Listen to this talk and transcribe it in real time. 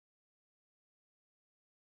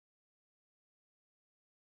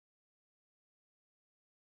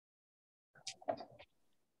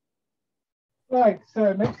Right,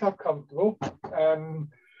 so make yourself comfortable.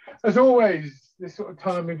 As always, this sort of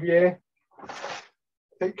time of year,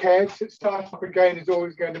 take care. Start up again is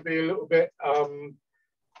always going to be a little bit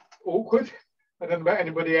awkward. I don't know about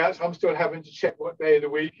anybody else. I'm still having to check what day of the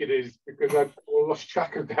week it is because I've lost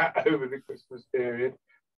track of that over the Christmas period.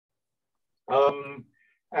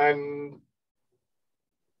 The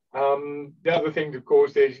other thing, of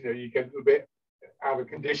course, is you get a little bit out of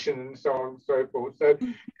condition and so on and so forth. So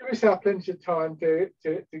give yourself plenty of time to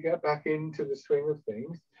get back into the swing of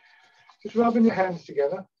things. Just rubbing your hands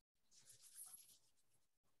together.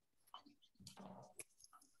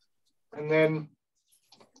 And then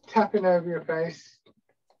tapping over your face.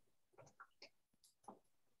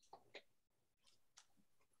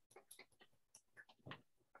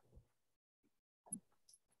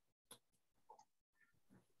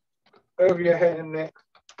 Over your head and neck.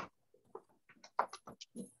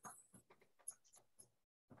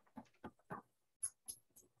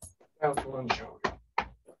 Down to one shoulder.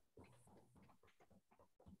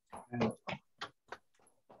 And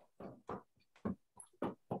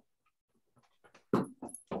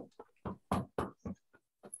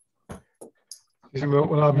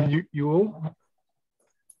well, I mute you all.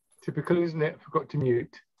 Typical, isn't it? Forgot to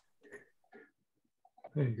mute.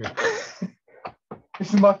 There you go.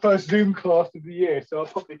 This is my first Zoom class of the year, so I'll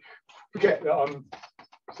probably forget that I'm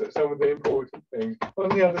some of the important things. On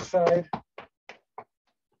the other side.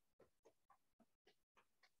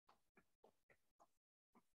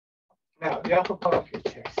 Now, the upper part of your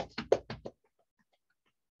chest.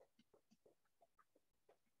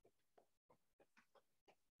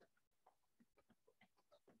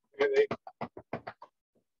 Really.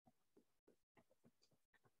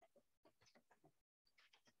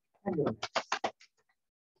 And your legs.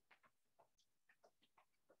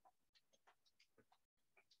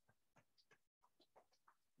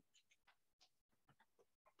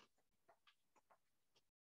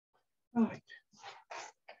 Right.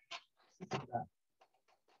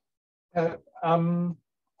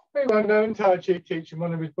 Very well-known Tai Chi teacher in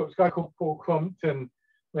one of his books, a guy called Paul Crompton,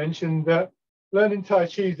 mentioned that learning Tai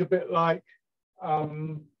Chi is a bit like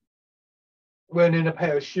learning a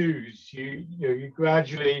pair of shoes. You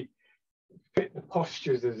gradually fit the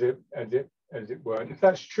postures as it were. And if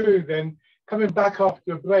that's true, then coming back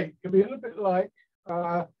after a break can be a little bit like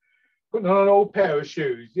putting on an old pair of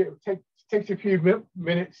shoes. It takes a few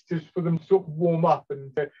minutes for them to sort of warm up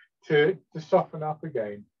and to soften up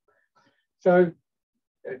again. So,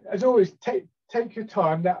 as always, take your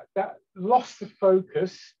time. That loss of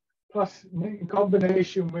focus, plus in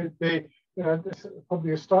combination with the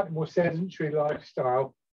probably a slightly more sedentary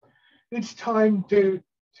lifestyle, it's time to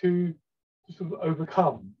sort of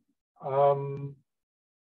overcome.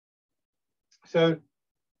 So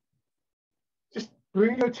just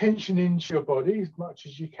bring your attention into your body as much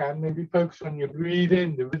as you can. Maybe focus on your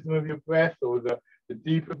breathing, the rhythm of your breath, or the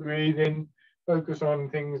deeper breathing. Focus on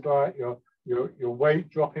things like your weight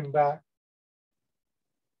dropping back.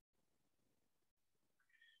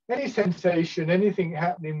 Any sensation, anything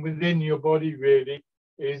happening within your body really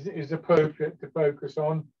is appropriate to focus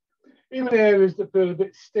on. Even areas that feel a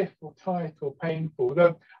bit stiff or tight or painful,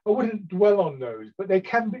 though I wouldn't dwell on those, but they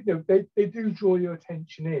can be, they do draw your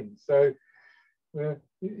attention in. So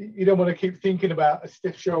you don't want to keep thinking about a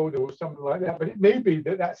stiff shoulder or something like that, but it may be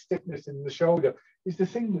that stiffness in the shoulder is the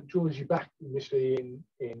thing that draws you back initially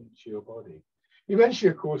into your body.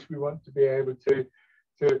 Eventually, of course, we want to be able to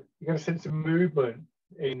get a sense of movement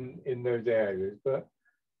in those areas, but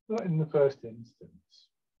not in the first instance.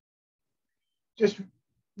 Just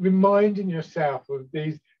reminding yourself of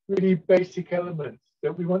these really basic elements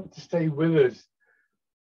that we want to stay with us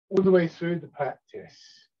all the way through the practice.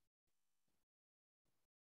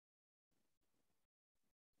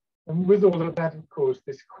 And with all of that, of course,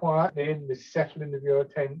 this quietening, this settling of your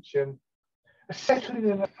attention, a settling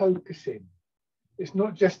and a focusing. It's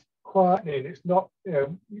not just quietening. It's not,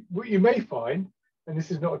 what you may find, and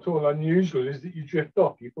this is not at all unusual, is that you drift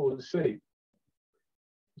off, you fall asleep.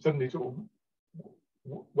 Suddenly sort of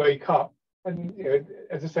wake up. And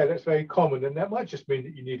as I say, that's very common, and that might just mean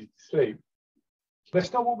that you needed to sleep.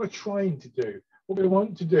 That's not what we're trying to do. What we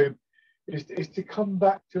want to do is to come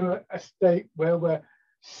back to a state where we're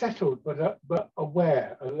settled, but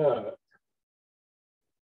aware, alert.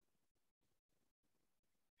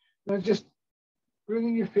 Now just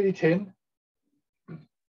bringing your feet in,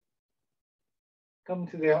 come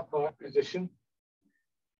to the upright position.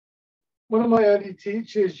 One of my early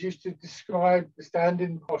teachers used to describe the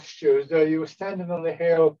standing posture as though you were standing on a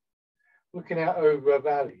hill looking out over a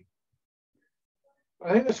valley.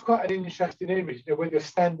 I think that's quite an interesting image, whether you're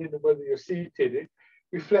standing or whether you're seated.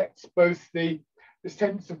 reflects both the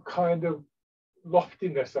sense of kind of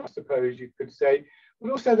loftiness, I suppose you could say,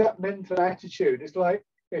 but also that mental attitude. It's like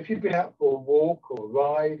if you've been out for a walk or a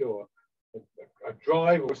ride or a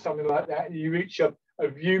drive or something like that, and you reach a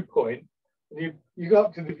viewpoint, and you go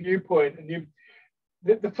up to the viewpoint, and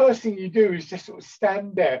the first thing you do is just sort of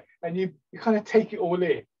stand there, and you kind of take it all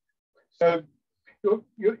in. So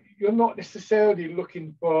you're not necessarily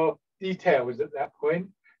looking for details at that point.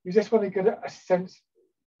 You just want to get a sense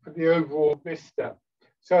for the overall vista.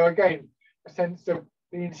 So again, a sense of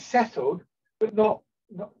being settled, but not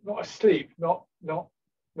asleep, not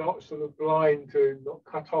sort of blind to, not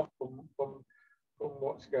cut off from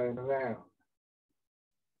what's going around.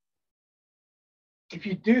 If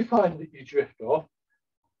you do find that you drift off,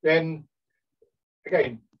 then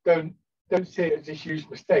again, don't see it as a huge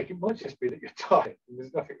mistake. It might just be that you're tired, and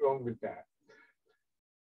there's nothing wrong with that.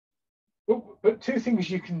 But two things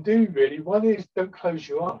you can do really. One is don't close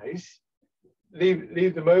your eyes,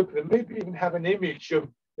 leave them open, and maybe even have an image of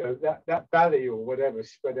that valley or whatever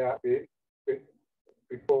spread out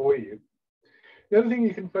before you. The other thing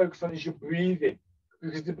you can focus on is your breathing,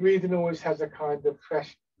 because the breathing always has a kind of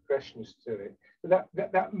freshness to it. So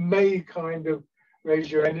that may kind of raise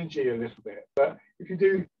your energy a little bit. But if you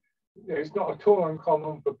do, it's not at all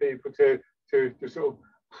uncommon for people to sort of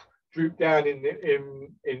droop down in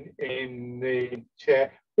the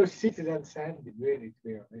chair, both seated and standing, really, to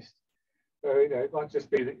be honest. So it might just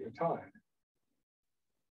be that you're tired.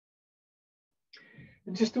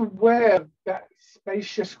 And just aware of that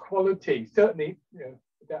spacious quality. Certainly,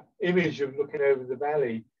 that image of looking over the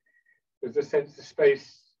valley, there's a sense of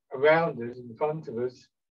space around us, in front of us,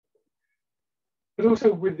 but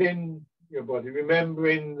also within your body,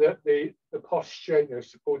 remembering that the posture,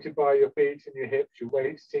 supported by your feet and your hips, your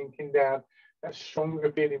weight sinking down, that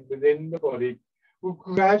stronger feeling within the body will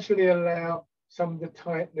gradually allow some of the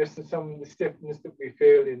tightness and some of the stiffness that we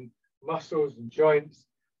feel in muscles and joints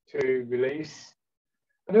to release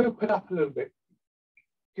and open up a little bit.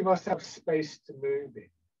 Give ourselves space to move in.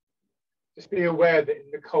 Just be aware that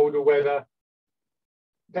in the colder weather,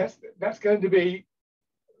 that's going to be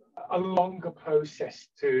a longer process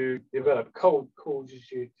to develop. Cold causes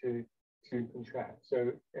you to contract,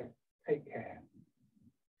 so take care.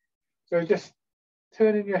 So just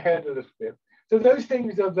turning your head a little bit. So those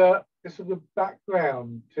things are the sort of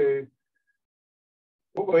background to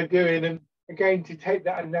what we're doing. And again, to take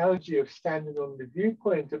that analogy of standing on the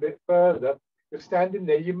viewpoint a bit further, you're standing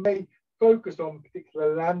there, you may focus on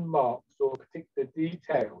particular landmarks or particular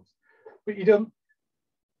details, but you don't,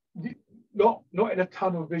 not in a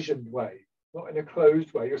tunnel vision way, not in a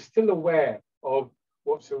closed way. You're still aware of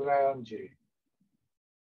what's around you,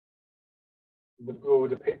 the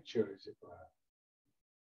broader picture, as it were.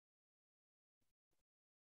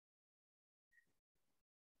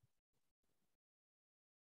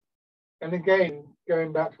 And again,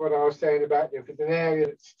 going back to what I was saying about if it's an area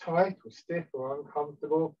that's tight or stiff or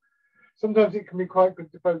uncomfortable, sometimes it can be quite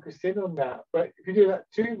good to focus in on that. But if you do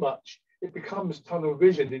that too much, it becomes tunnel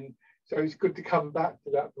vision. And so it's good to come back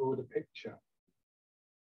to that broader picture.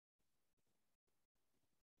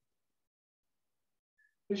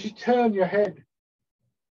 As you turn your head,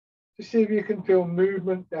 to see if you can feel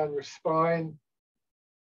movement down your spine.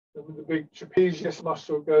 And the big trapezius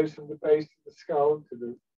muscle goes from the base of the skull to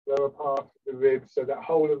the lower part of the ribs, so that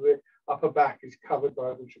whole of the upper back is covered by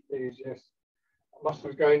the trapezius.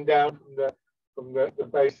 Muscles going down from the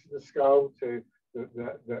base of the skull to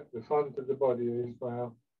the front of the body as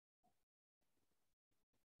well.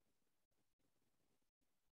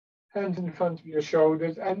 Hands in front of your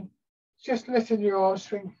shoulders, and just letting your arms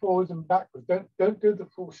swing forwards and backwards. Don't do the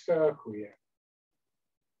full circle yet,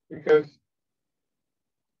 because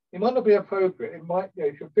it might not be appropriate. It might,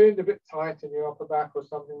 if you're feeling a bit tight in your upper back or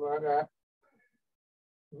something like that,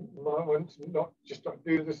 you might want to not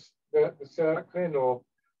do this, the circling, or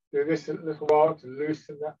do this a little while to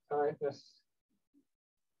loosen that tightness.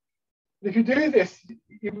 If you do this,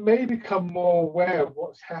 you may become more aware of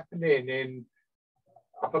what's happening in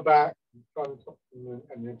upper back, front,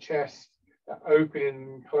 and your chest, that opening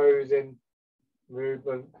and closing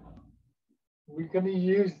movement. We're going to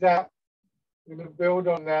use that. We're going to build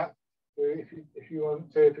on that. If you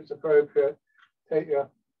want to, if it's appropriate, take your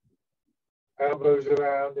elbows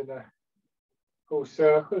around in a full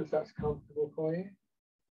circle if that's comfortable for you.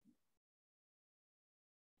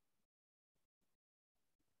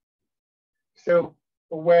 Still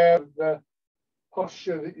aware of the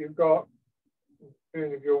posture that you've got,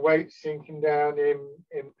 of your weight sinking down in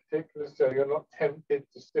particular, so you're not tempted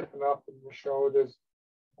to stiffen up in your shoulders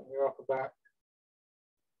and your upper back.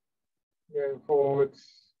 Going forwards.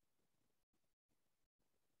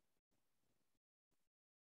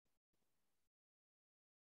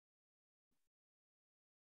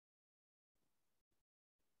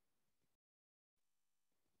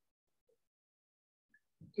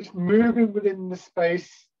 just moving within the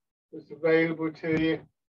space that's available to you,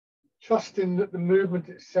 trusting that the movement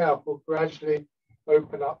itself will gradually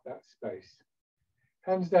open up that space.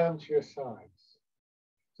 Hands down to your sides.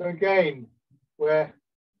 So again, we're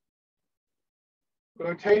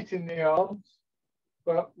rotating the arms,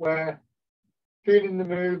 but we're feeling the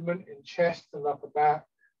movement in chest and upper back,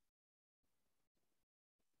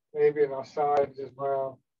 maybe in our sides as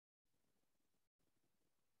well.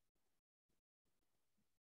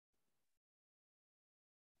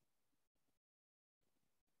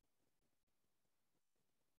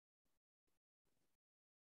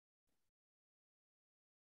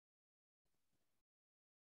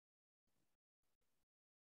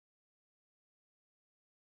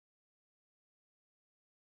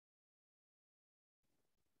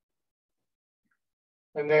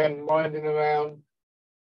 And then winding around,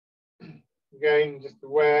 again, just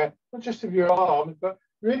aware, not just of your arms, but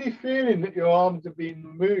really feeling that your arms are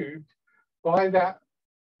being moved by that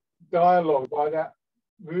dialogue, by that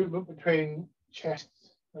movement between chest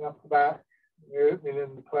and upper back, the opening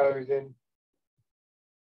and the closing.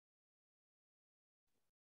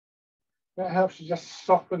 That helps you just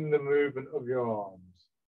soften the movement of your arms.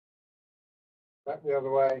 Back the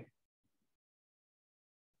other way.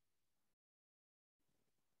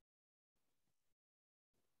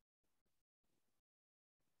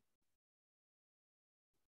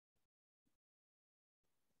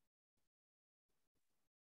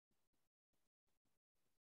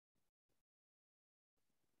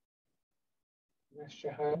 Rest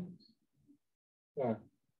your hands. Yeah.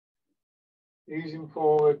 Easing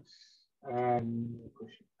forwards and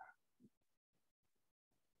pushing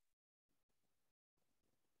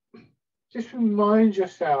back. Just remind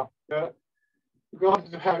yourself that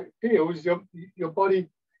regardless of how it feels, your body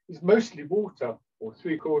is mostly water, or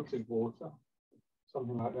 3/4 water,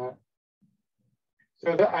 something like that.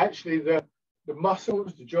 So that actually the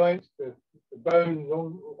muscles, the joints, the bones,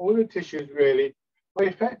 all the tissues really are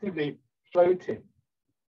effectively floating,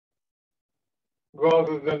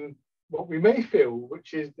 rather than what we may feel,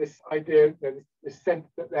 which is this idea, this sense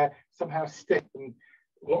that they're somehow stiff and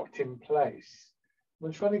locked in place.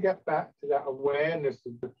 We're trying to get back to that awareness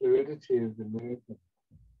of the fluidity of the movement.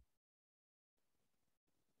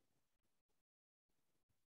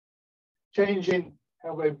 Changing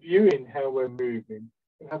how we're viewing how we're moving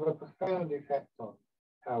can have a profound effect on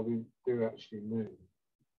how we do actually move.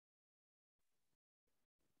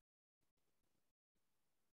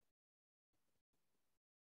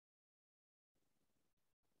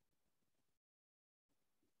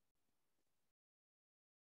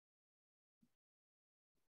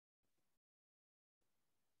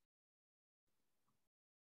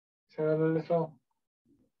 Turn a little.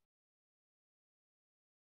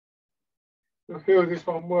 You'll feel this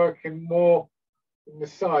one working more in the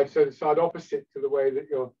side, so the side opposite to the way that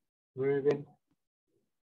you're moving.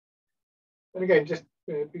 And again, just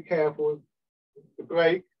be careful. The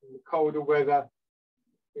break, the colder weather,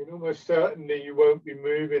 and almost certainly you won't be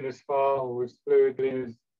moving as far or as fluidly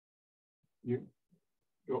as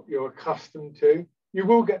you're accustomed to. You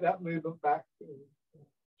will get that movement back in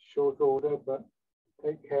short order, but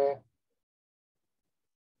take care.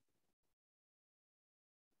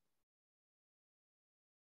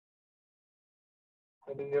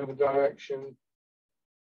 And in the other direction.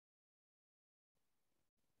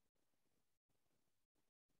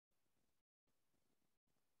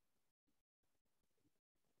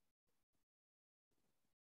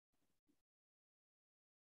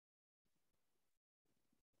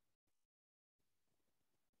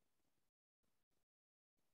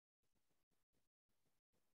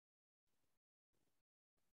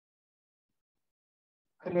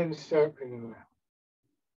 And then circling around.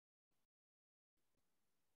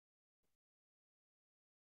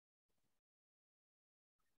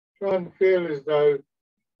 Try and feel as though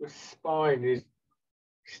the spine is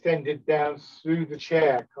extended down through the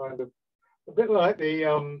chair, kind of a bit like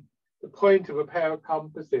the point of a pair of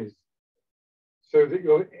compasses, so that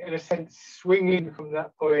you're in a sense swinging from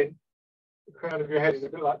that point. The crown of your head is a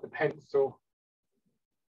bit like the pencil.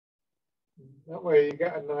 That way you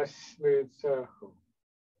get a nice smooth circle.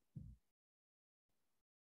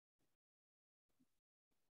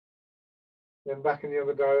 Then back in the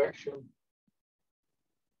other direction.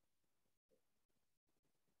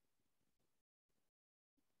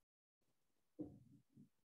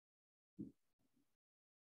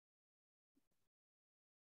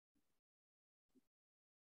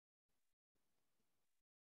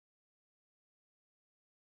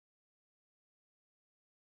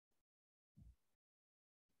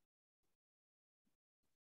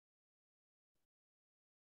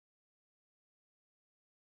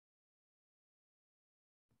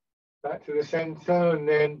 back to the center, and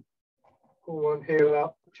then pull one heel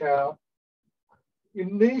up, push out. Your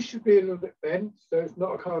knees should be a little bit bent, so it's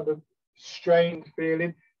not a kind of strained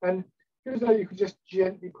feeling. And it feels like you could just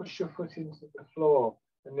gently push your foot into the floor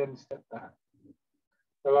and then step back.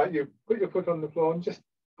 So like you put your foot on the floor and just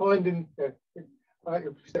finding, like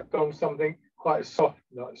you've stepped on something quite soft,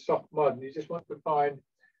 like soft mud, and you just want to find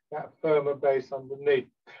that firmer base underneath.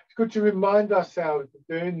 It's good to remind ourselves of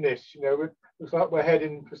doing this. You know, it looks like we're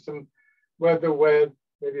heading for some weather where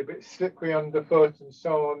maybe a bit slippery underfoot and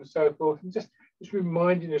so on and so forth, and just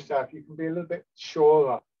reminding yourself you can be a little bit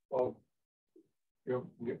surer of your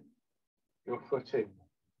footing.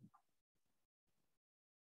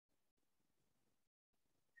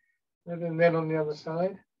 And then on the other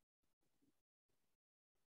side.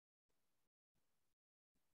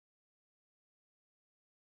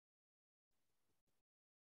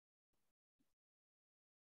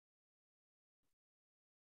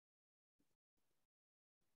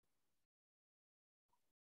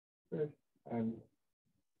 Good.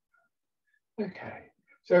 Okay.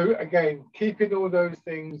 So again, keeping all those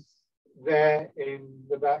things there in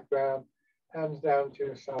the background, hands down to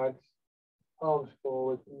your sides, palms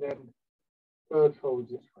forward, and then bird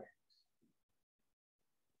folds its wings.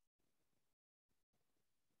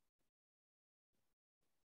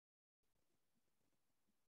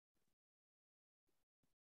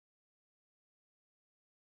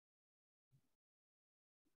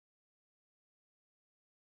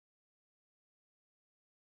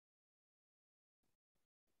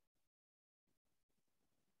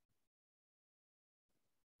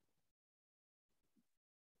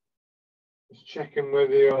 Just checking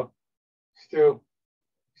whether you're still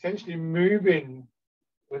essentially moving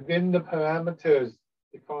within the parameters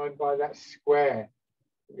defined by that square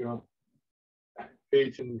that your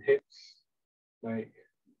feet and hips make.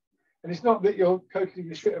 And it's not that you're totally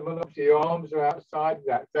restricted, but obviously your arms are outside of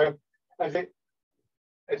that. So as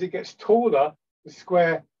it gets taller, the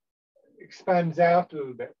square expands out a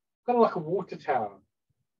little bit, kind of like a water tower.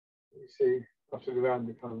 You see dotted around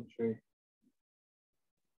the country.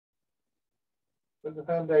 But the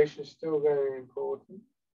foundation is still very important.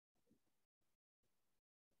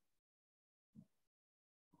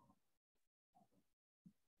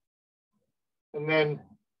 And then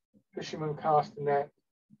fisherman cast a net.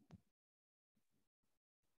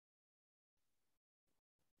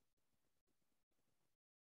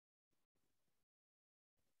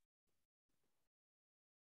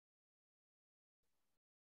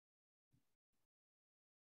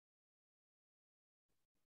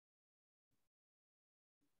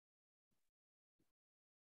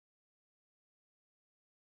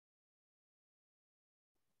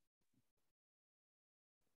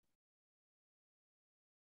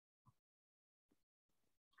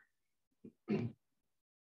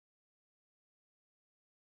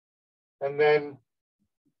 And then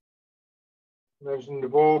imagine the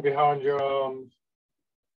ball behind your arms.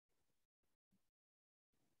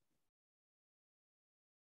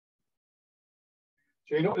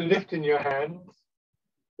 So you're not lifting your hands,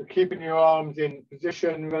 you're keeping your arms in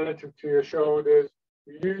position relative to your shoulders.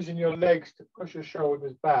 You're using your legs to push your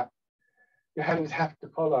shoulders back. Your hands have to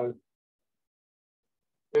follow.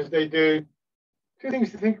 As they do, two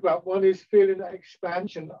things to think about. One is feeling that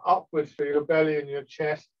expansion upwards through your belly and your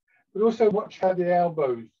chest, but also watch how the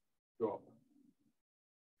elbows drop.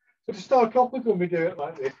 So to start off with, when we do it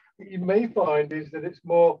like this, what you may find is that it's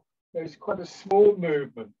quite a small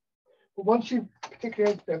movement. But once you,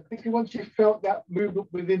 particularly once you've felt that movement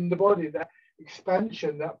within the body, that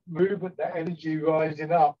expansion, that movement, that energy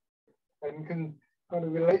rising up, and can kind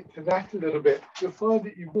of relate to that a little bit, you'll find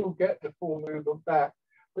that you will get the full movement back,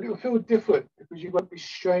 but it will feel different because you won't be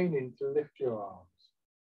straining to lift your arms.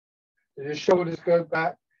 So your shoulders go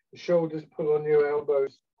back, the shoulders pull on your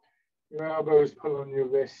elbows pull on your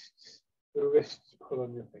wrists pull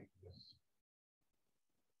on your fingers.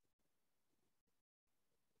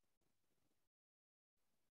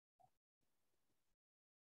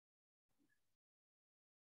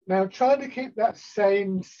 Now try to keep that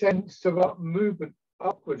same sense of movement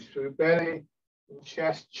upwards through belly and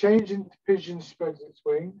chest, changing to pigeon spreads its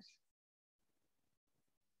wings.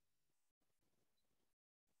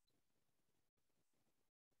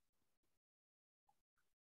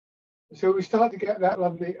 So we start to get that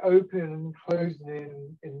lovely opening and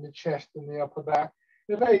closing in the chest and the upper back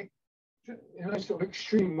in a sort of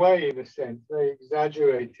extreme way, in a sense, very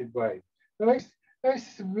exaggerated way.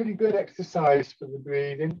 That's a really good exercise for the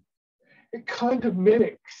breathing. It kind of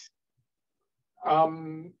mimics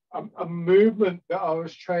a movement that I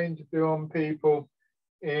was trained to do on people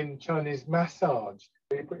in Chinese massage.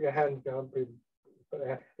 You put your hands behind people's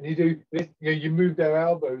And you do this, you move their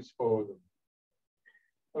elbows for them.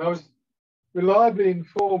 And I was reliably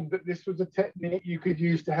informed that this was a technique you could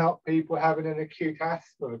use to help people having an acute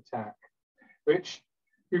asthma attack, which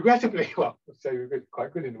regrettably, well, I'd say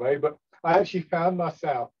quite good in a way, but I actually found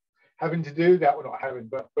myself having to do that, well, not having,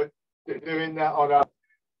 but doing that on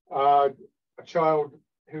a child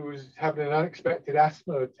who was having an unexpected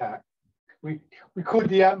asthma attack. We called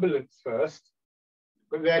the ambulance first,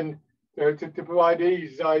 but then to provide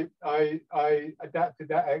ease, I adapted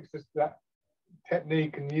that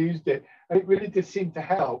technique and used it, and it really did seem to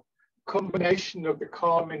help. Combination of the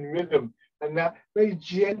calming rhythm and that very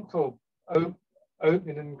gentle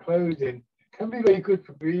opening and closing can be very good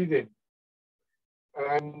for breathing.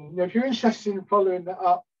 And if you're interested in following that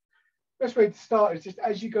up, best way to start is just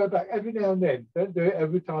as you go back every now and then. Don't do it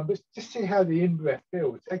every time, but just see how the in-breath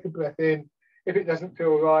feels. Take a breath in. If it doesn't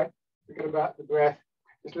feel right, forget about the breath.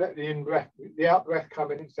 Just let the out-breath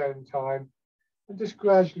come in its own time, and just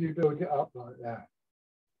gradually build it up like that.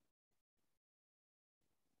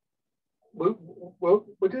 We'll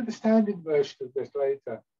do the standing version of this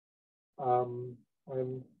later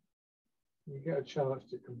when you get a chance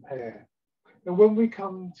to compare. And when we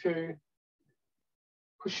come to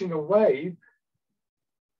pushing away,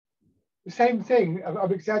 the same thing,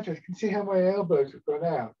 I've exaggerated. You can see how my elbows have gone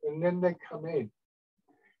out and then they come in.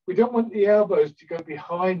 We don't want the elbows to go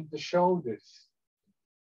behind the shoulders.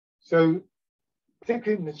 So,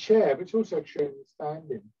 particularly in the chair, but it's also true in the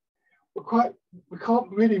standing, we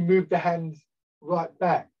can't really move the hands right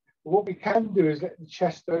back. But what we can do is let the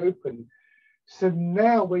chest open. So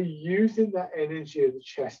now we're using that energy of the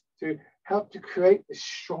chest to help to create this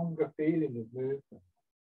stronger feeling of movement.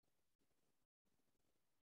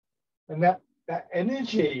 And that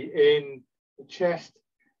energy in the chest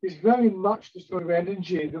is very much the sort of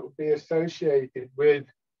energy that will be associated with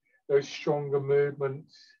those stronger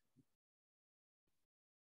movements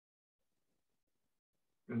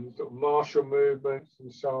and sort of martial movements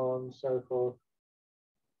and so on and so forth.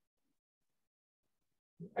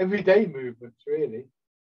 Everyday movements, really.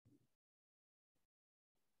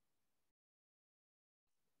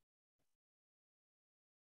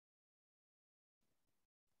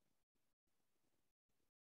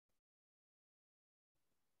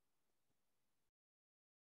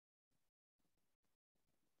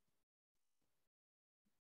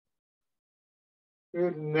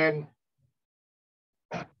 Good, and then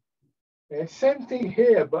same thing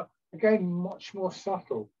here, but again, much more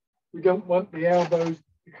subtle. We don't want the elbows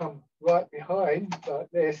to come right behind like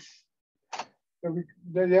this. So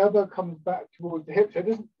the elbow comes back towards the hip. So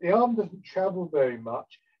the arm doesn't travel very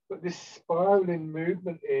much, but this spiraling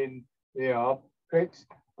movement in the arm creates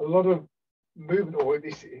a lot of movement, or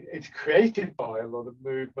it's created by a lot of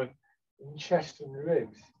movement in chest and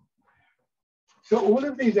ribs. So all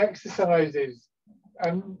of these exercises,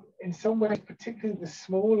 and in some ways, particularly the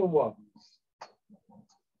smaller ones,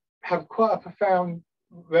 have quite a profound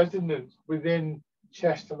resonance within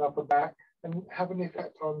chest and upper back and have an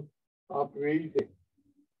effect on our breathing.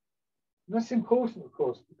 And that's important, of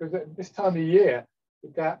course, because at this time of year,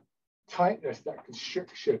 with that tightness, that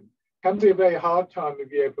constriction, can be a very hard time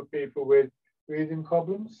of year for people with breathing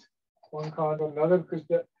problems, one kind or another, because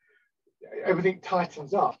everything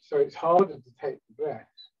tightens up, so it's harder to take the breath.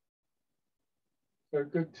 So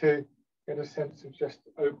good to get a sense of just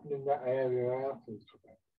opening that area out a little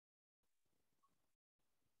bit.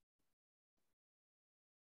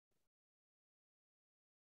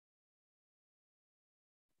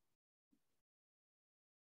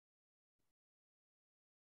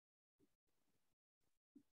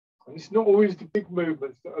 And it's not always the big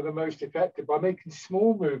movements that are the most effective. By making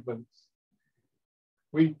small movements,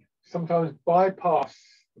 we sometimes bypass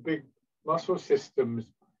the big muscle systems,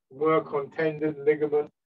 work on tendon, ligament,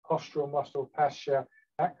 postural muscle, fascia,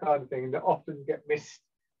 that kind of thing, that often get missed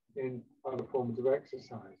in other forms of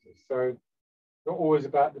exercises. So not always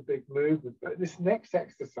about the big movement, but this next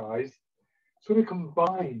exercise sort of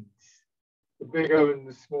combines the bigger and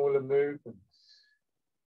the smaller movements.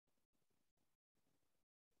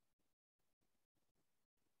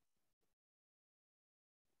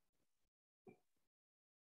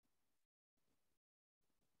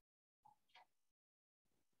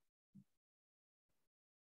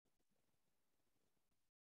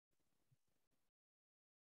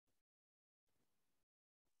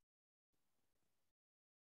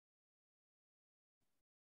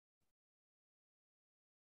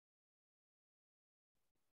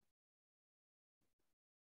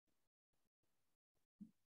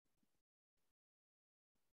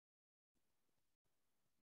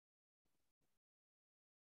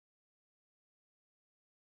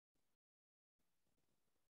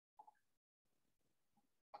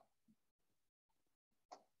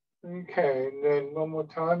 Okay, and then one more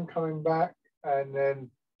time, coming back and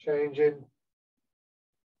then changing,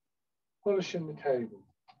 polishing the table.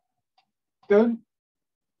 Don't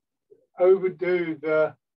overdo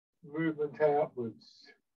the movement outwards.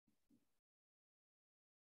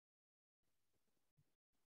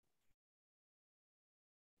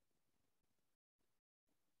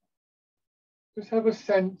 Just have a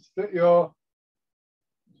sense that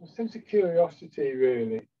a sense of curiosity,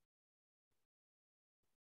 really.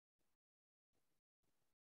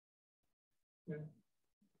 Yeah.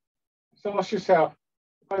 So ask yourself,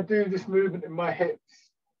 if I do this movement in my hips,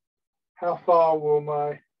 how far will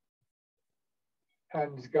my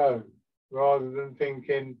hands go? Rather than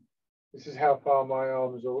thinking, this is how far my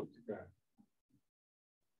arms ought to go.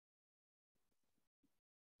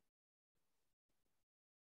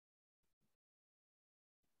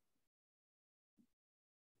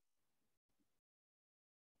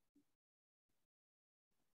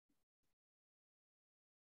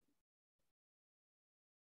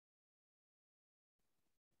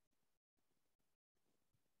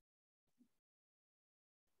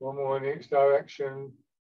 One more in each direction.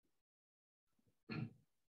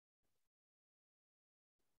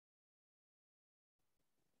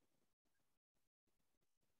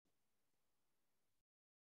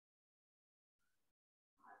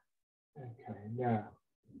 Okay, now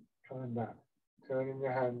coming back, turning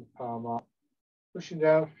your hand palm up, pushing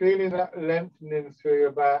down, feeling that lengthening through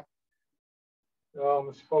your back, the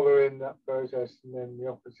arms following that process, and then the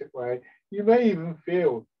opposite way. You may even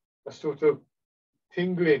feel a sort of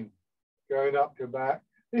tingling going up your back.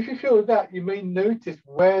 If you feel that, you may notice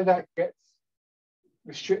where that gets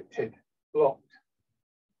restricted, blocked.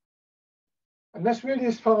 And that's really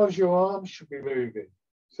as far as your arms should be moving.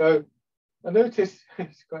 So I notice,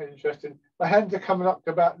 it's quite interesting, my hands are coming up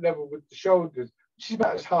to about level with the shoulders, which is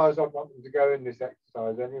about as high as I want them to go in this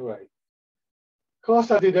exercise anyway.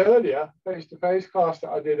 Class I did earlier, face-to-face class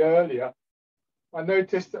that I did earlier, I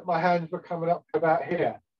noticed that my hands were coming up to about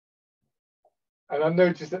here. And I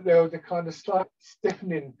noticed that there was a kind of slight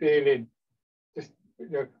stiffening feeling just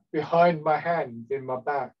behind my hands in my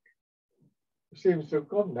back. It seems to have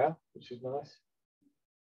gone now, which is nice.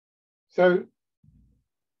 So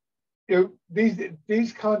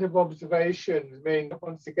these kind of observations mean that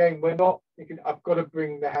once again, we're not thinking, I've got to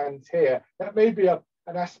bring the hands here. That may be an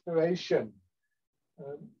aspiration,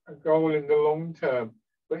 a goal in the long term,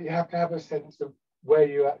 but you have to have a sense of where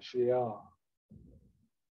you actually are.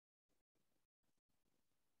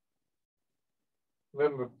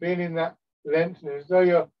 Remember, feeling that lengthening as though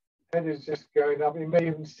your head is just going up. You may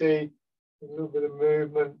even see a little bit of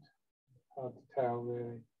movement, hard to tell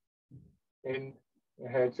really, in your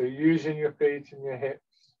head. So using your feet and your hips.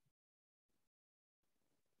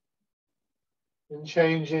 And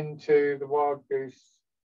change into the wild goose.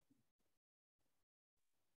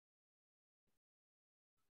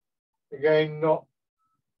 Again, not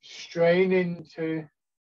straining to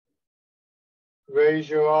raise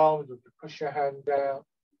your arms or to push your hand down.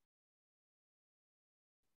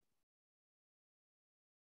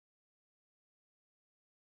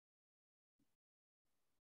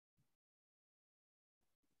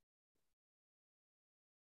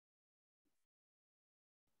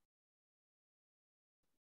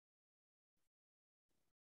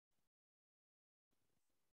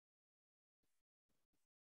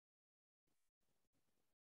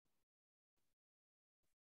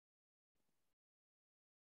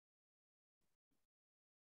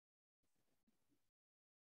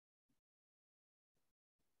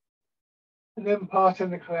 And then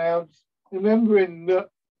parting the clouds, remembering that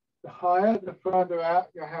the higher, the further out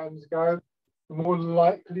your hands go, the more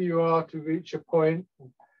likely you are to reach a point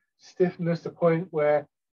of stiffness, a point where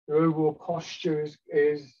your overall posture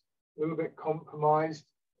is a little bit compromised.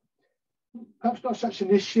 Perhaps not such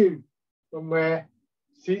an issue when we're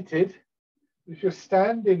seated. If you're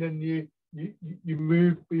standing and you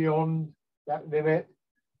move beyond that limit,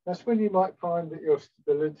 that's when you might find that your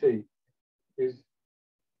stability is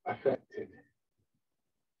affected.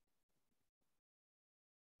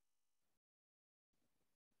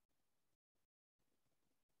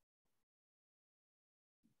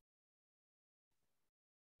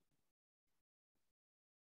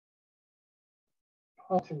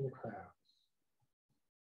 Parting the clouds.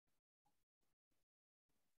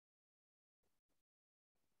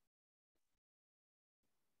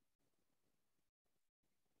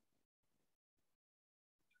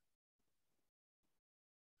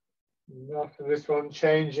 And after this one,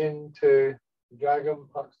 changing to the dragon,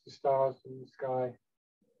 plucks the stars from the sky.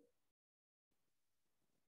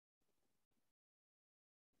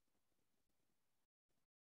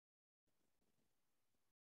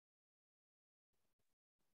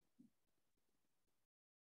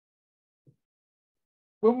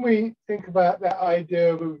 when we think about that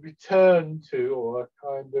idea of a return to, or a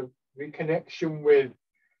kind of reconnection with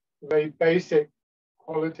very basic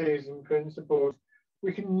qualities and principles,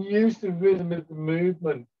 we can use the rhythm of the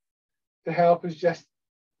movement to help us just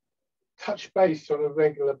touch base on a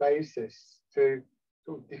regular basis, to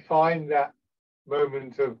sort of define that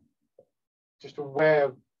moment of just aware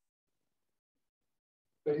of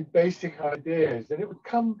the basic ideas. And it would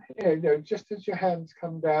come here, you know, just as your hands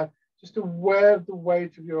come down, just aware of the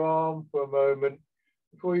weight of your arm for a moment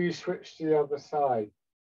before you switch to the other side.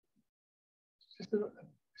 Just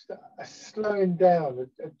a slowing down,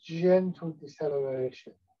 a gentle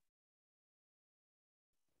deceleration.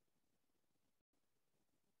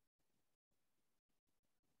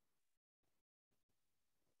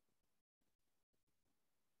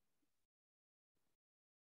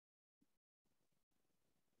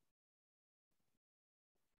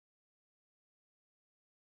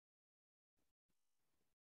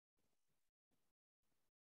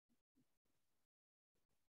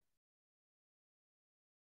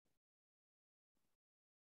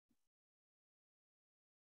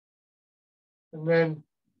 And then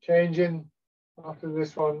changing after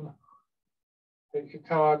this one, take your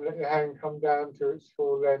time, let your hand come down to its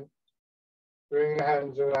full length, bring your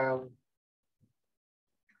hands around,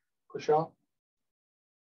 push up.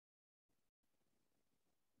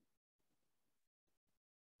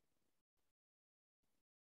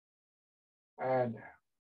 And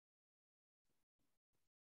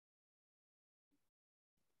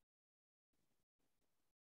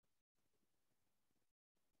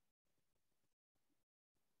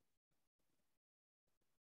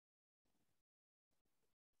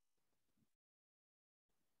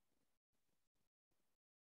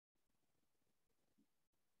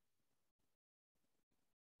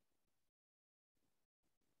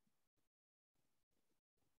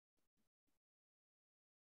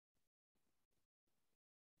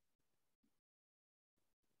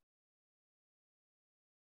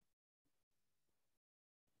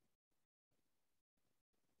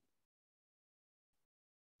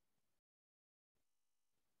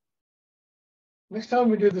next time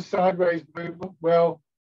we do the sideways movement, we'll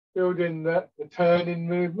build in the turning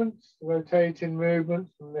movements, the rotating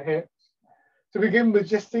movements from the hips. To begin with,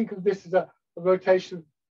 just think of this as a rotation,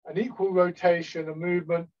 an equal rotation, a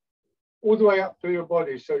movement all the way up through your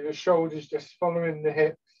body. So your shoulders just following the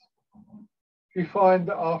hips. If you find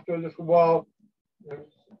that after a little while,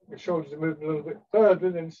 your shoulders are moving a little bit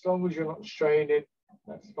further, then as long as you're not straining,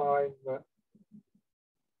 that's fine. But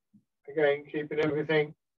again, keeping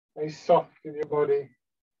everything very soft in your body.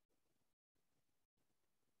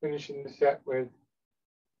 Finishing the set with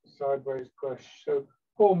sideways push. So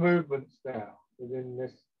 4 movements now within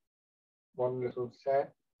this one little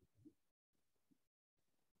set.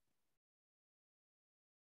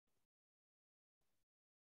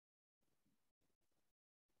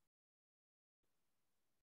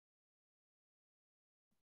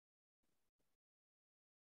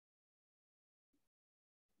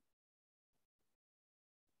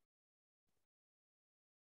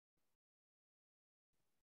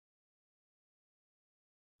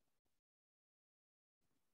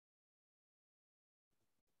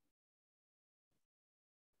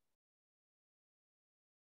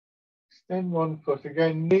 Extend one foot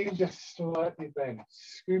again, knee just slightly bent,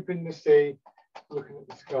 scooping the sea, looking at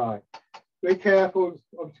the sky. Be careful,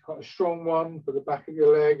 obviously quite a strong one for the back of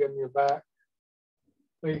your leg and your back,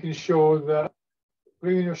 making sure that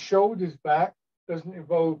bringing your shoulders back doesn't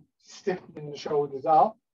involve stiffening the shoulders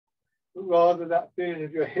up, but rather that feeling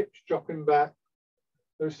of your hips dropping back,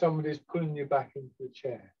 though somebody's pulling you back into the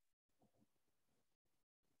chair.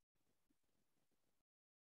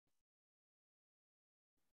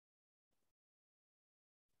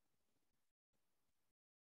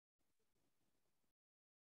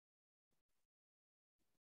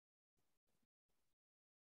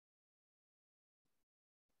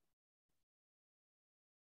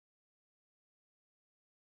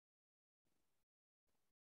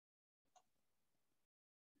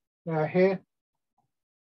 Now here,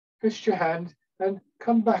 twist your hand and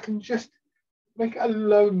come back and just make a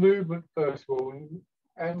low movement first of all, and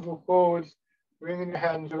angle forwards, bringing your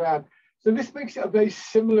hands around. So this makes it a very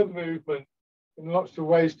similar movement in lots of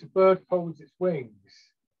ways to bird folds its wings,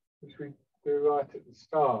 which we do right at the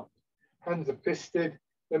start. Hands are fisted,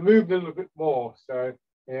 they're moved a little bit more, so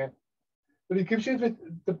yeah. But it gives you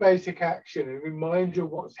the basic action and reminds you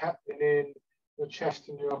of what's happening in your chest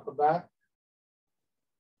and your upper back.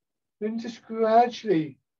 Then just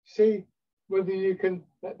gradually see whether you can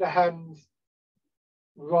let the hands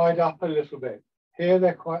ride up a little bit. Here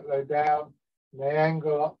they're quite low down, and they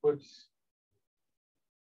angle upwards.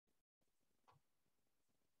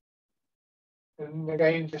 And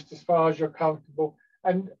again, just as far as you're comfortable,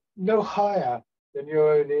 and no higher than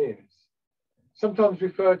your own ears. Sometimes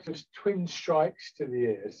referred to as twin strikes to the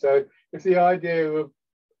ears. So if the idea of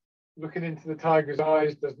looking into the tiger's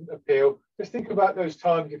eyes doesn't appeal, just think about those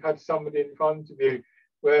times you've had somebody in front of you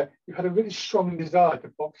where you've had a really strong desire to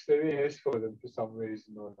box their ears for them for some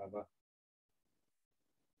reason or another.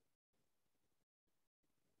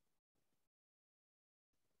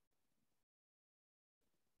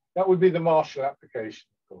 That would be the Marshall application,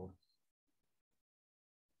 of course.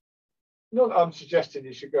 Not that I'm suggesting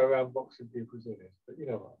you should go around boxing people's ears, but you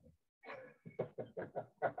know what I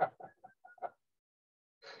mean.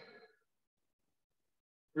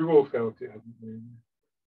 We've all felt it, haven't we?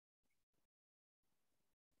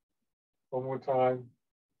 One more time.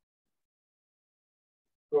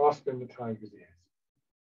 Grasping the tiger's ears.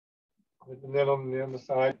 And then on the other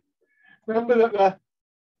side. Remember that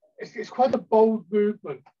it's quite a bold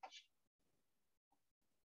movement.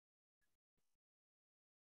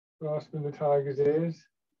 Grasping the tiger's ears.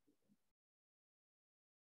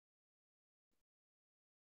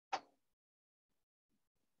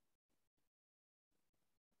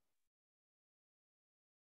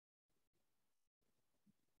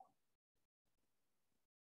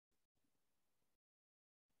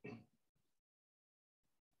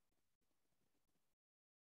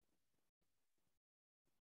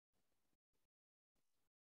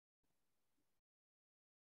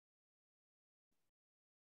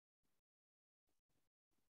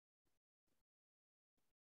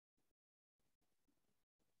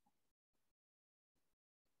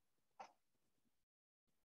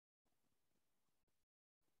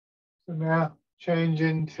 So now change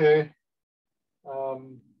into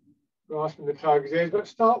grasping the tiger's ears, but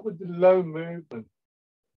start with the low movement.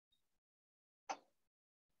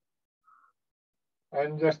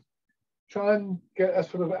 And just try and get a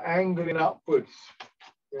sort of angling upwards.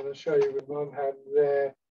 I'm going to show you with one hand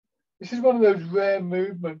there. This is one of those rare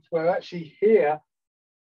movements where actually here,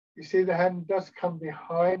 you see the hand does come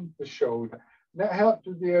behind the shoulder. And that helps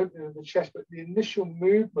with the opening of the chest, but the initial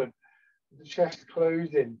movement of the chest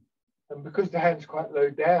closing, and because the hand's quite low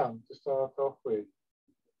down to start off with,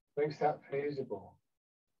 makes that feasible.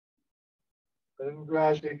 And then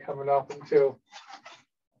gradually coming up until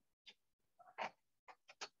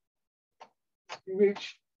you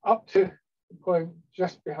reach up to the point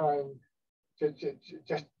just behind,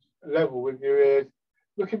 just level with your ears,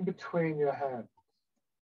 looking between your hands.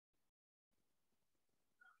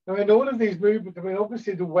 Now, in all of these movements, I mean,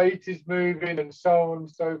 obviously the weight is moving and so on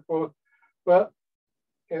and so forth, but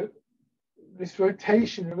you know, this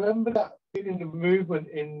rotation, remember that feeling of movement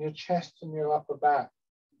in your chest and your upper back.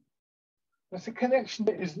 That's a connection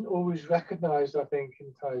that isn't always recognized, I think,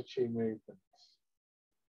 in Tai Chi movements.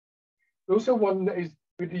 Also one that is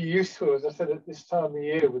really useful, as I said, at this time of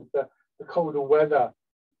year with the colder weather,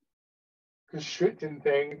 constricting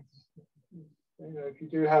things. You know, if you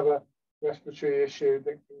do have a respiratory issue,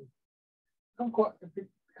 that can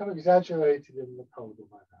become exaggerated in the colder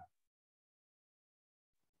weather.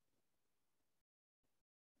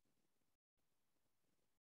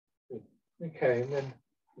 Okay, and then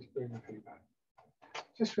just bring the feet back.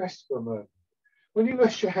 Just rest for a moment. When you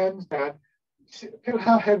rest your hands down, feel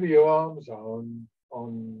how heavy your arms are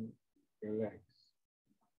on your legs.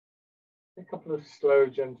 A couple of slow,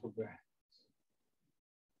 gentle breaths.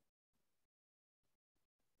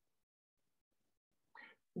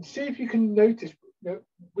 And see if you can notice, you know,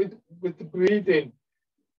 with the breathing,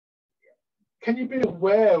 can you be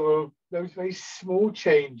aware of those very small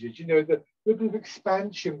changes, you know, the little bit of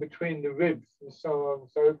expansion between the ribs and so on and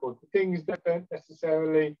so forth, the things that don't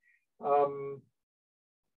necessarily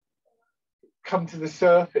come to the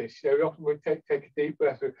surface. You know, often we take a deep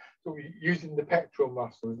breath, sort of using the pectoral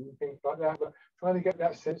muscles and things like that, but trying to get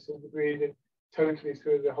that sense of the breathing totally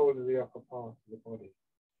through the whole of the upper part of the body.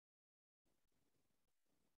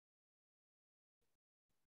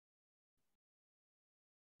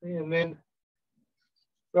 And then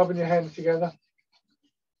rubbing your hands together.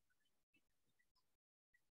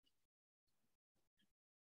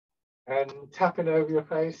 And tapping over your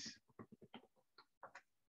face.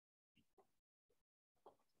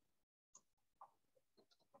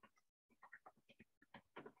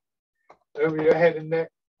 Over your head and neck.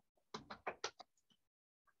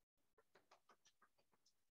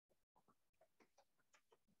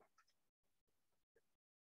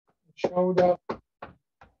 Shoulder.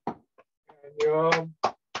 And your arm.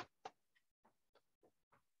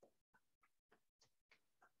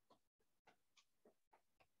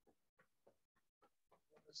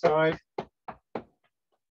 Side.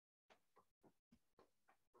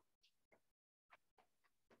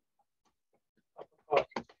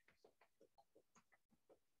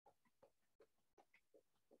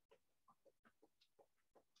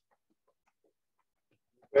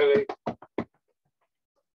 belly.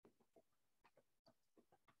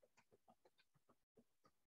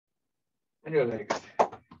 And your legs.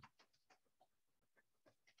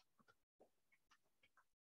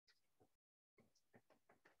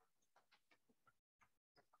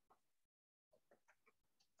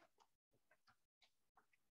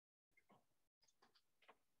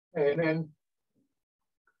 And then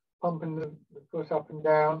pumping the foot up and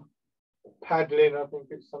down, paddling, I think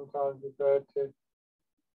it's sometimes referred to.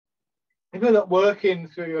 You feel that working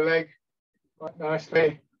through your leg quite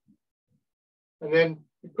nicely. And then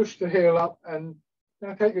you push the heel up and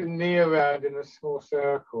now take your knee around in a small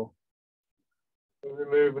circle with the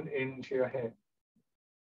movement into your head.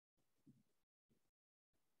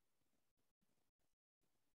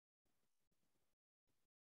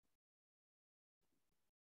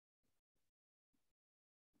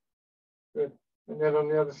 Good. And then on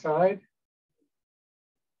the other side,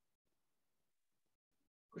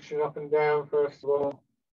 pushing up and down first of all.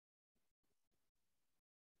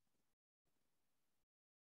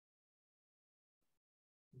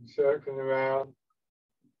 And circling around.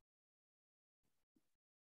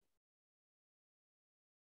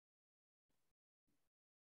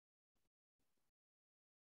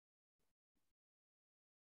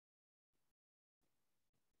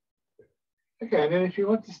 Okay, and then if you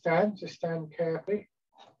want to stand, just stand carefully.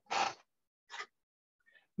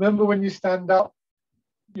 Remember when you stand up,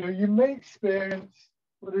 you may experience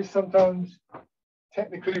what is sometimes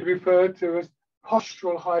technically referred to as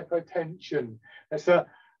postural hypotension. It's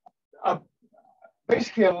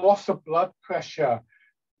basically a loss of blood pressure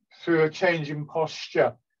through a change in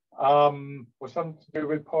posture, or something to do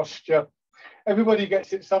with posture. Everybody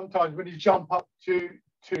gets it sometimes when you jump up too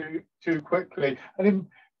quickly, and then,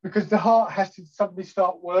 because the heart has to suddenly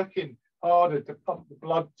start working harder to pump the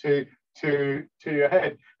blood to your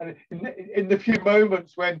head, and in the few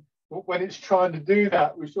moments when it's trying to do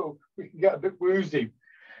that, we can get a bit woozy.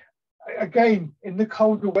 Again, in the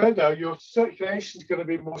colder weather, your circulation is going to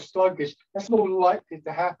be more sluggish. That's more likely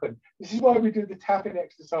to happen. This is why we do the tapping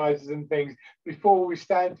exercises and things before we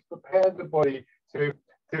stand to prepare the body to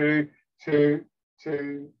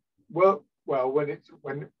work well when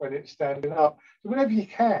it's standing up. So whenever you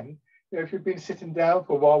can, if you've been sitting down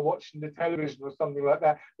for a while watching the television or something like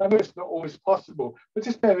that, I know it's not always possible, but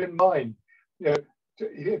just bear in mind,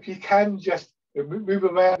 if you can just move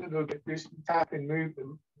around a little bit, do some tapping,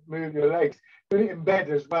 move your legs, do it in bed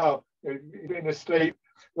as well, being asleep,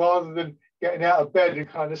 rather than getting out of bed and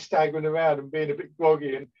kind of staggering around and being a bit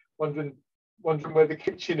groggy and wondering where the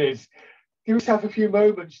kitchen is. Give yourself a few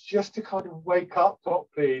moments just to kind of wake up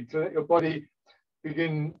properly, to let your body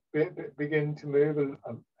begin to move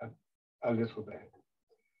a little bit.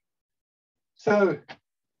 So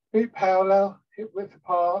feet parallel, hip width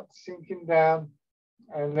apart, sinking down,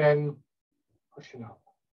 and then pushing up.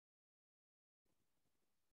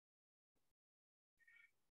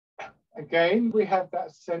 Again, we have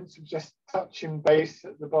that sense of just touching base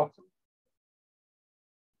at the bottom.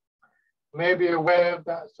 Maybe aware of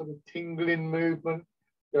that sort of tingling movement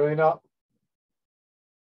going up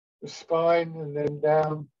the spine and then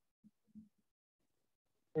down.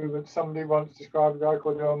 Somebody once described, a guy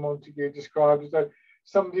called John Montague described as though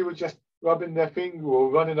somebody was just rubbing their finger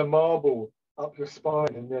or running a marble up your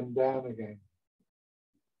spine and then down again.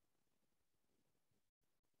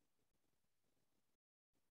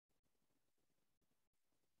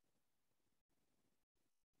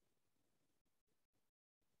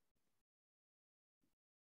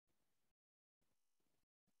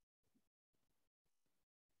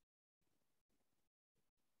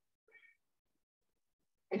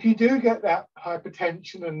 If you do get that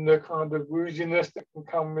hypertension and the kind of wooziness that can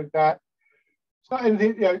come with that, it's not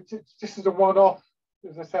anything, just as a one-off,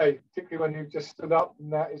 as I say, particularly when you've just stood up,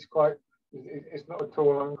 and that is it's not at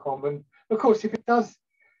all uncommon. Of course, if it does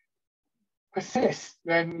persist,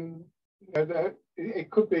 then it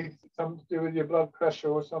could be something to do with your blood pressure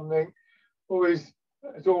or something.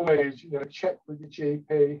 As always, check with your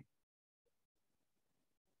GP.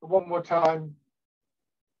 One more time.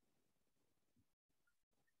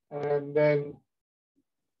 And then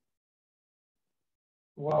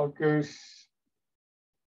wild goose.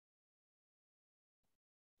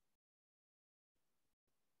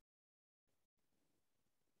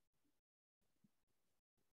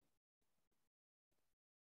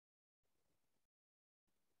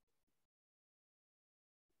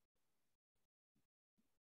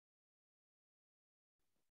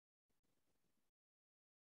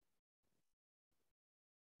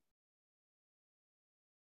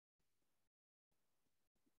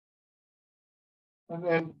 And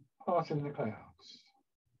then parting the clouds.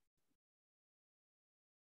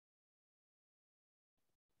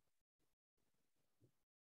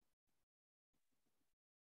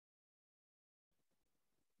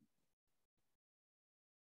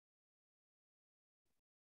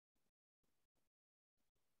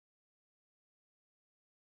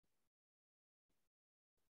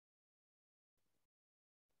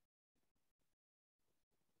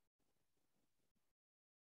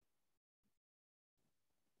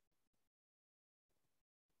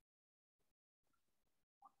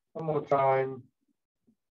 One more time.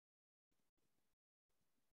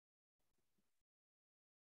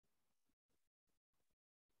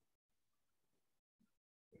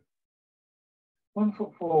 One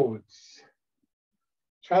foot forwards.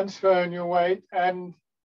 Transferring your weight and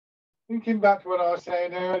thinking back to what I was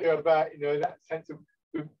saying earlier about, that sense of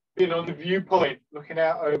being on the viewpoint, looking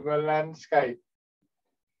out over a landscape,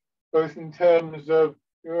 both in terms of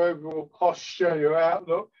your overall posture, your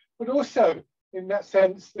outlook, but also in that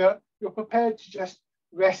sense that you're prepared to just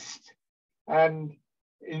rest and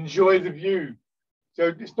enjoy the view.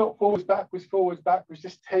 So it's not forwards, backwards,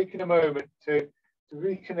 just taking a moment to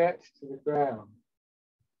reconnect to the ground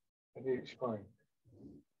at each point.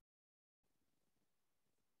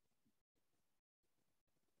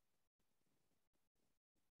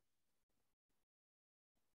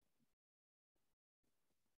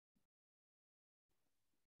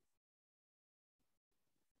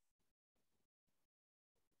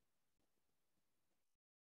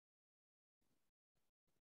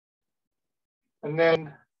 And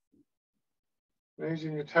then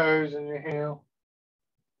raising your toes and your heel.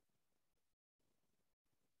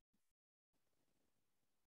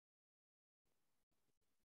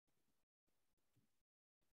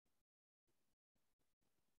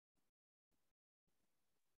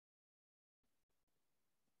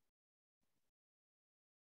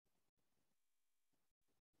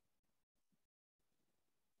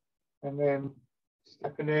 And then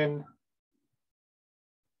stepping in.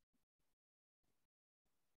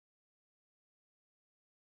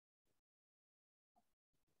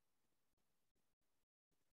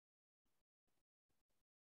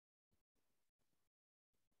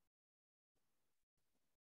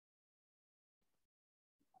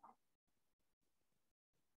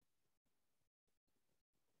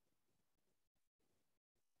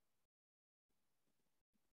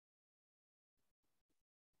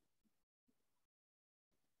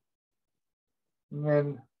 And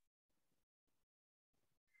then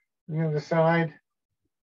the other side.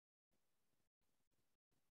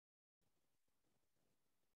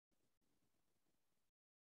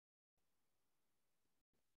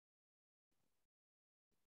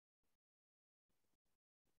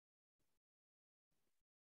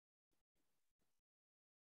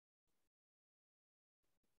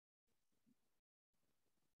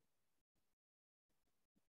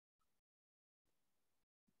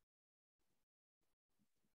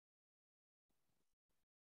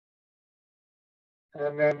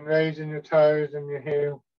 And then raising your toes and your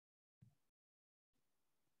heel.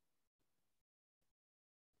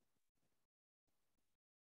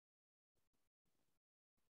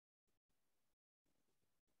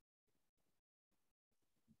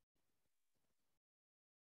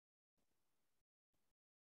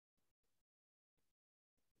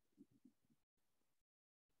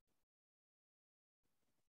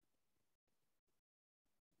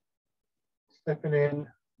 Stepping in.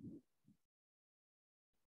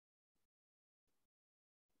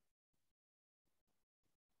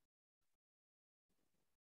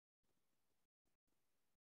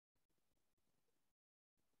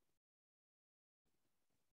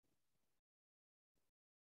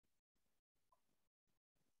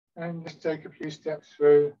 And just take a few steps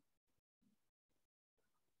through.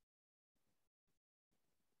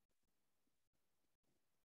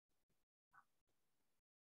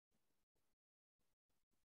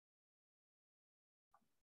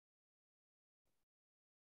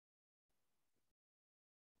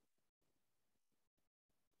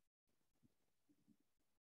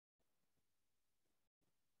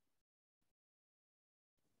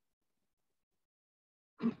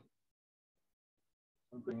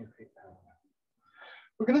 And bring your feet down.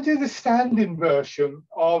 We're going to do the standing version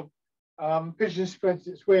of Pigeon Spreads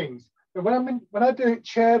Its Wings. But when I do it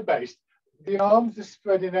chair-based, the arms are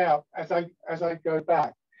spreading out as I go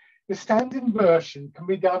back. The standing version can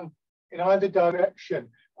be done in either direction.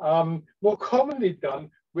 More commonly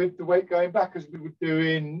done with the weight going back, as we would do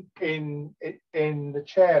in the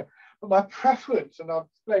chair. But my preference, and I'll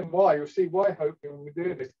explain why, you'll see why hopefully when we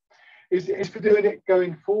do this, is for doing it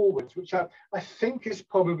going forwards, which I think is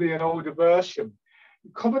probably an older version.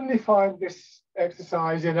 You commonly find this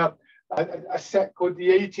exercise in a set called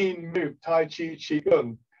the 18 move Tai Chi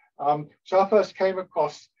Qigong, which I first came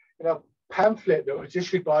across in a pamphlet that was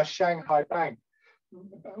issued by Shanghai Bank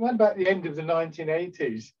around about the end of the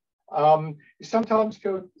 1980s. You sometimes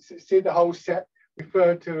see the whole set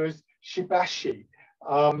referred to as Shibashi,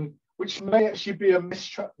 which may actually be a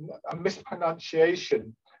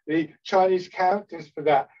mispronunciation. The Chinese characters for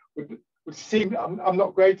that would would seem, I'm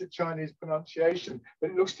not great at Chinese pronunciation,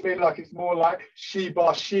 but it looks to me like it's more like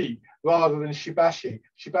shibashi rather than shibashi.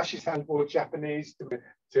 Shibashi sounds more Japanese to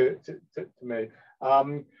me.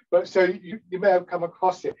 But so you may have come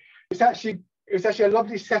across it. It's actually a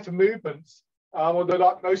lovely set of movements. Although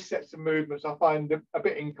like most sets of movements, I find them a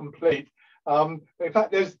bit incomplete. In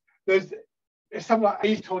fact, there's something like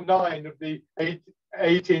 8 or 9 of the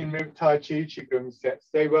 18 move Tai Chi Qigong sets.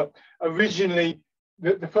 They were originally,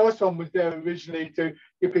 the first one was there originally to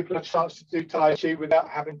give people a chance to do Tai Chi without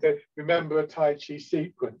having to remember a Tai Chi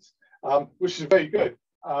sequence, which is very good.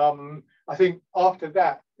 I think after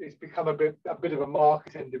that, it's become a bit of a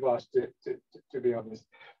marketing device, to be honest.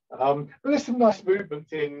 But there's some nice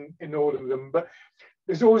movements in all of them, but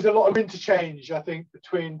there's always a lot of interchange, I think,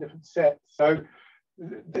 between different sets. So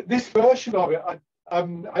this version of it,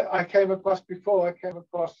 I came across before. I came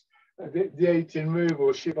across the 18 move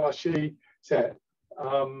or Shibashi set.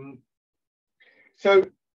 So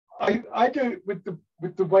I do it with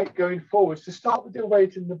the weight going forwards. To start with the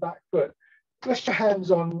weight in the back foot, rest your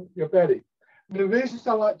hands on your belly. And the reasons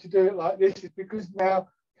I like to do it like this is because now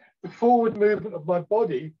the forward movement of my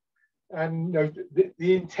body and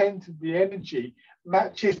the intent of the energy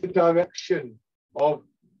matches the direction of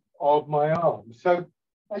my arms. So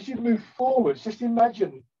as you move forwards, just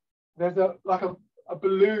imagine there's like a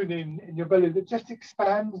balloon in your belly that just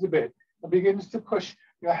expands a bit and begins to push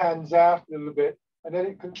your hands out a little bit, and then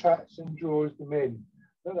it contracts and draws them in.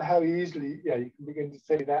 I don't know how easily, you can begin to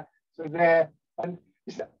see that. So there, and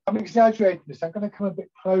I'm exaggerating this. I'm going to come a bit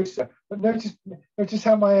closer, but notice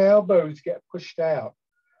how my elbows get pushed out.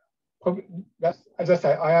 That's, as I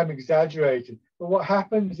say, I am exaggerating. But what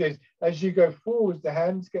happens is, as you go forwards, the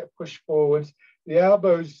hands get pushed forwards, the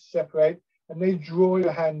elbows separate, and they draw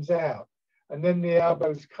your hands out, and then the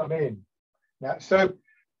elbows come in. Now, so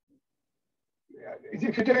if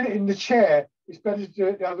you're doing it in the chair, it's better to do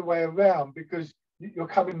it the other way around because you're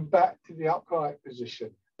coming back to the upright position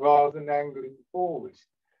rather than angling forwards.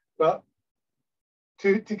 But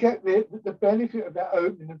to get the benefit of that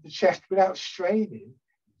opening of the chest without straining,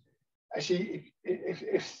 actually,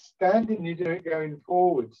 if standing you do it going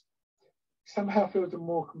forwards, somehow feels a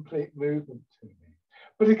more complete movement to me.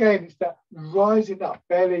 But again, it's that rising up,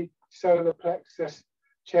 belly, solar plexus,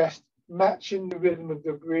 chest, matching the rhythm of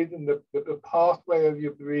the breathing, the pathway of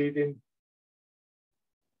your breathing.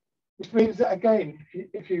 Which means that, again,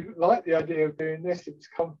 if you like the idea of doing this, if it's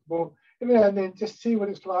comfortable, every now and then just see what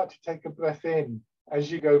it's like to take a breath in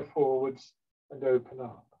as you go forwards and open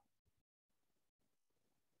up.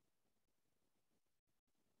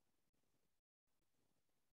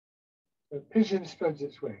 The pigeon spreads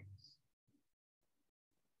its wings.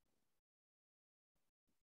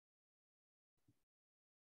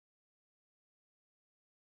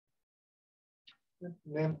 And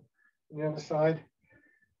then on the other side.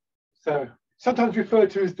 So sometimes referred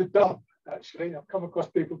to as the dove, actually. I've come across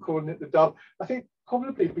people calling it the dove. I think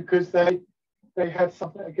probably because they had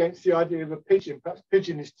something against the idea of a pigeon. Perhaps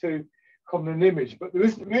pigeon is too common an image, but there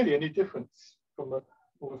isn't really any difference from an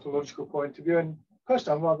ornithological point of view. And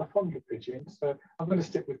personally, I'm rather fond of pigeons, so I'm going to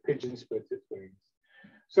stick with pigeon spread its wings.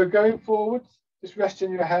 So going forward, just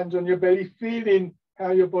resting your hands on your belly, feeling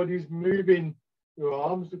how your body's moving your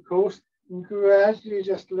arms, of course, and gradually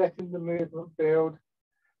just letting the movement build.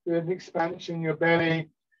 Doing an expansion in your belly,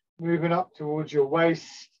 moving up towards your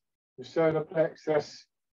waist, your solar plexus,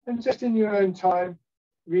 and just in your own time,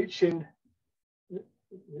 reaching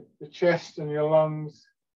the chest and your lungs.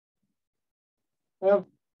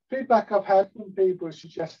 Feedback I've had from people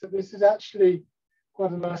suggests that this is actually quite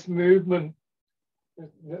a nice movement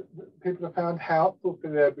that people have found helpful for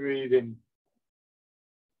their breathing.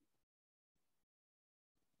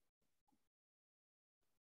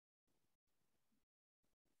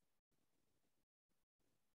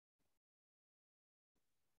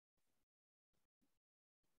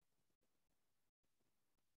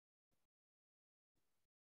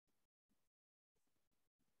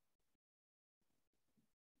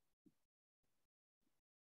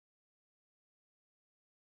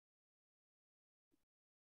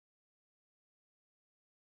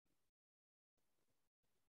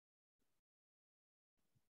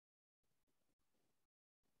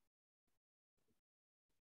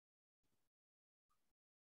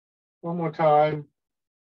 One more time.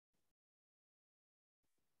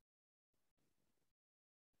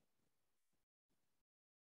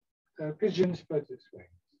 So pigeon spreads its wings.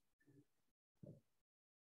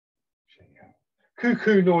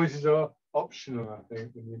 Cuckoo noises are optional, I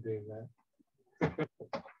think, when you're doing that.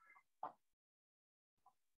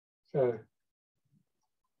 So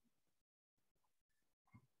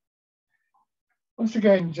once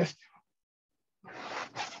again, just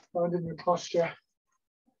finding your posture.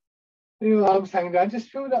 Your arms hang down. Just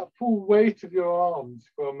feel that full weight of your arms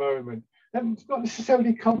for a moment. And it's not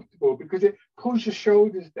necessarily comfortable because it pulls your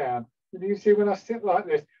shoulders down. And you can see when I sit like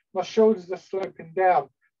this, my shoulders are sloping down.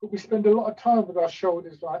 But we spend a lot of time with our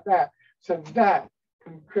shoulders like that. So that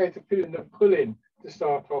can create a feeling of pulling to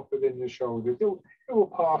start off within the shoulders. It will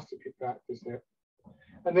pass if you practice it.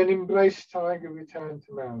 And then embrace tiger, return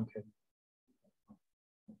to mountain.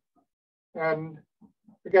 And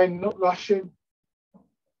again, not rushing,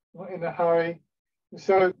 not in a hurry. And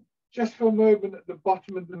so just for a moment at the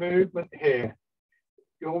bottom of the movement here,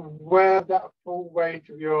 you'll wear that full weight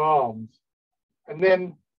of your arms. And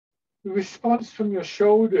then the response from your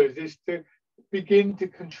shoulders is to begin to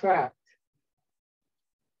contract.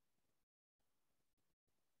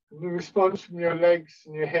 And the response from your legs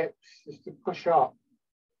and your hips is to push up.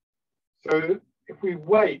 So if we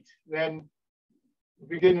wait, then the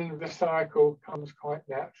beginning of the cycle comes quite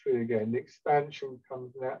naturally again. The expansion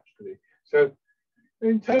comes naturally. So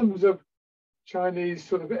in terms of Chinese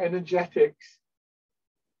sort of energetics,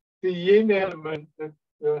 the yin element,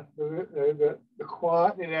 the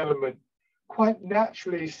quietening element, quite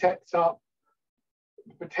naturally sets up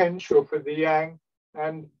the potential for the yang,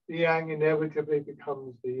 and the yang inevitably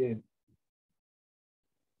becomes the yin.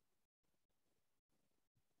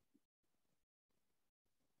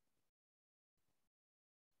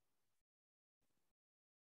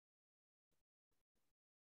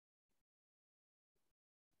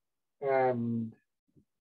 And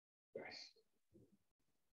rest.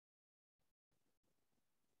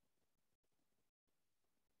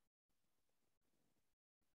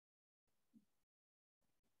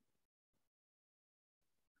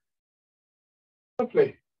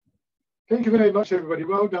 Lovely. Thank you very much, everybody.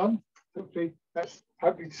 Well done. Hopefully that's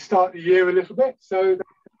hopefully to start the year a little bit. So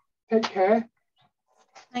take care.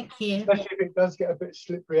 Thank you. Especially if it does get a bit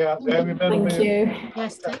slippery out there. Remember, thank you.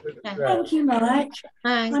 Yes, take care. Thank you, Mike.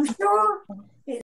 Thanks. I'm sure